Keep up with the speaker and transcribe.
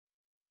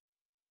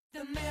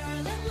The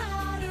Maryland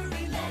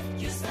Lottery let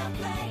you stop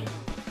playing.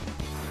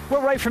 We're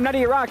right from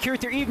 98 Rock here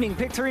with your evening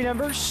pick three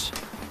numbers.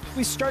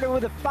 We started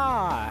with a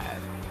 5.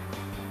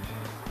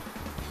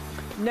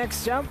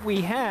 Next up,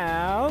 we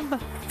have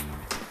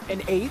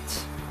an 8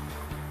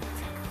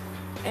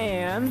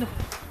 and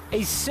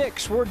a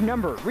 6 word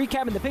number.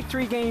 Recapping the pick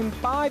three game,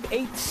 5,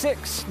 8,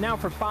 6. Now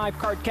for 5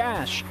 card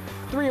cash.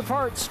 3 of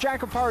hearts,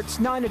 jack of hearts,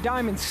 9 of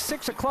diamonds,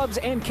 6 of clubs,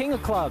 and king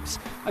of clubs.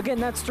 Again,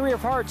 that's 3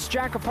 of hearts,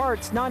 jack of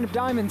hearts, 9 of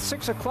diamonds,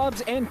 6 of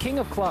clubs, and king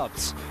of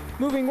clubs.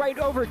 Moving right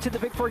over to the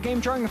Pick 4 game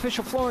drawing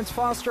official, Florence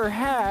Foster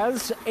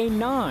has a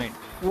 9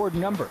 word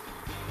number.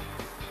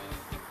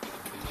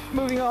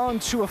 Moving on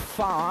to a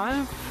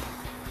 5.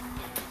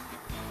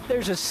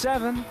 There's a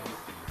 7.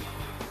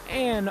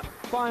 And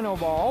final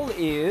ball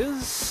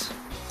is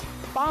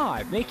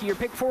 5, making your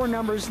Pick 4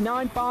 numbers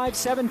 9, 5,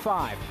 7,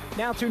 5.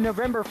 Now through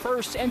November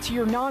 1st, enter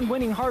your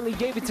non-winning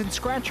Harley-Davidson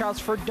scratch-outs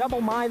for double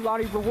My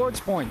Lottery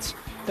rewards points.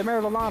 The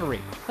Maryland Lottery.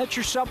 Let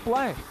yourself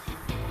play.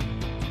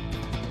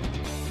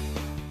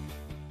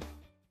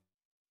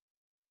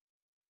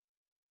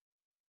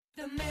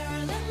 The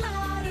Maryland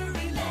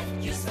Lottery let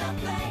you stop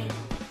playing.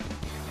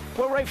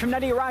 Well, right from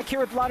 98 Rock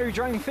here with lottery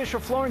drawing official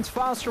Florence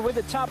Foster with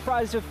a top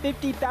prize of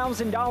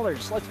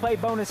 $50,000. Let's play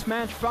bonus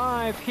match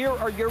 5. Here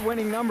are your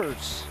winning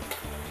numbers: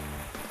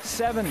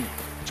 7,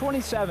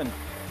 27,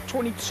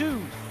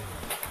 22,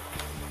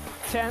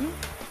 10,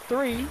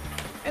 3,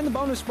 and the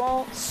bonus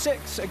ball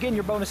 6. Again,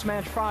 your bonus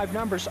match 5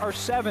 numbers are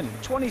 7,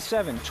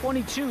 27,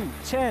 22,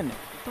 10,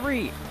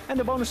 3, and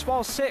the bonus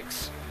ball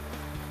 6.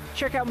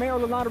 Check out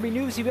Maryland Lottery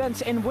news,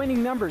 events, and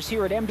winning numbers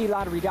here at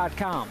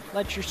mdlottery.com.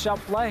 Let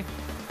yourself play.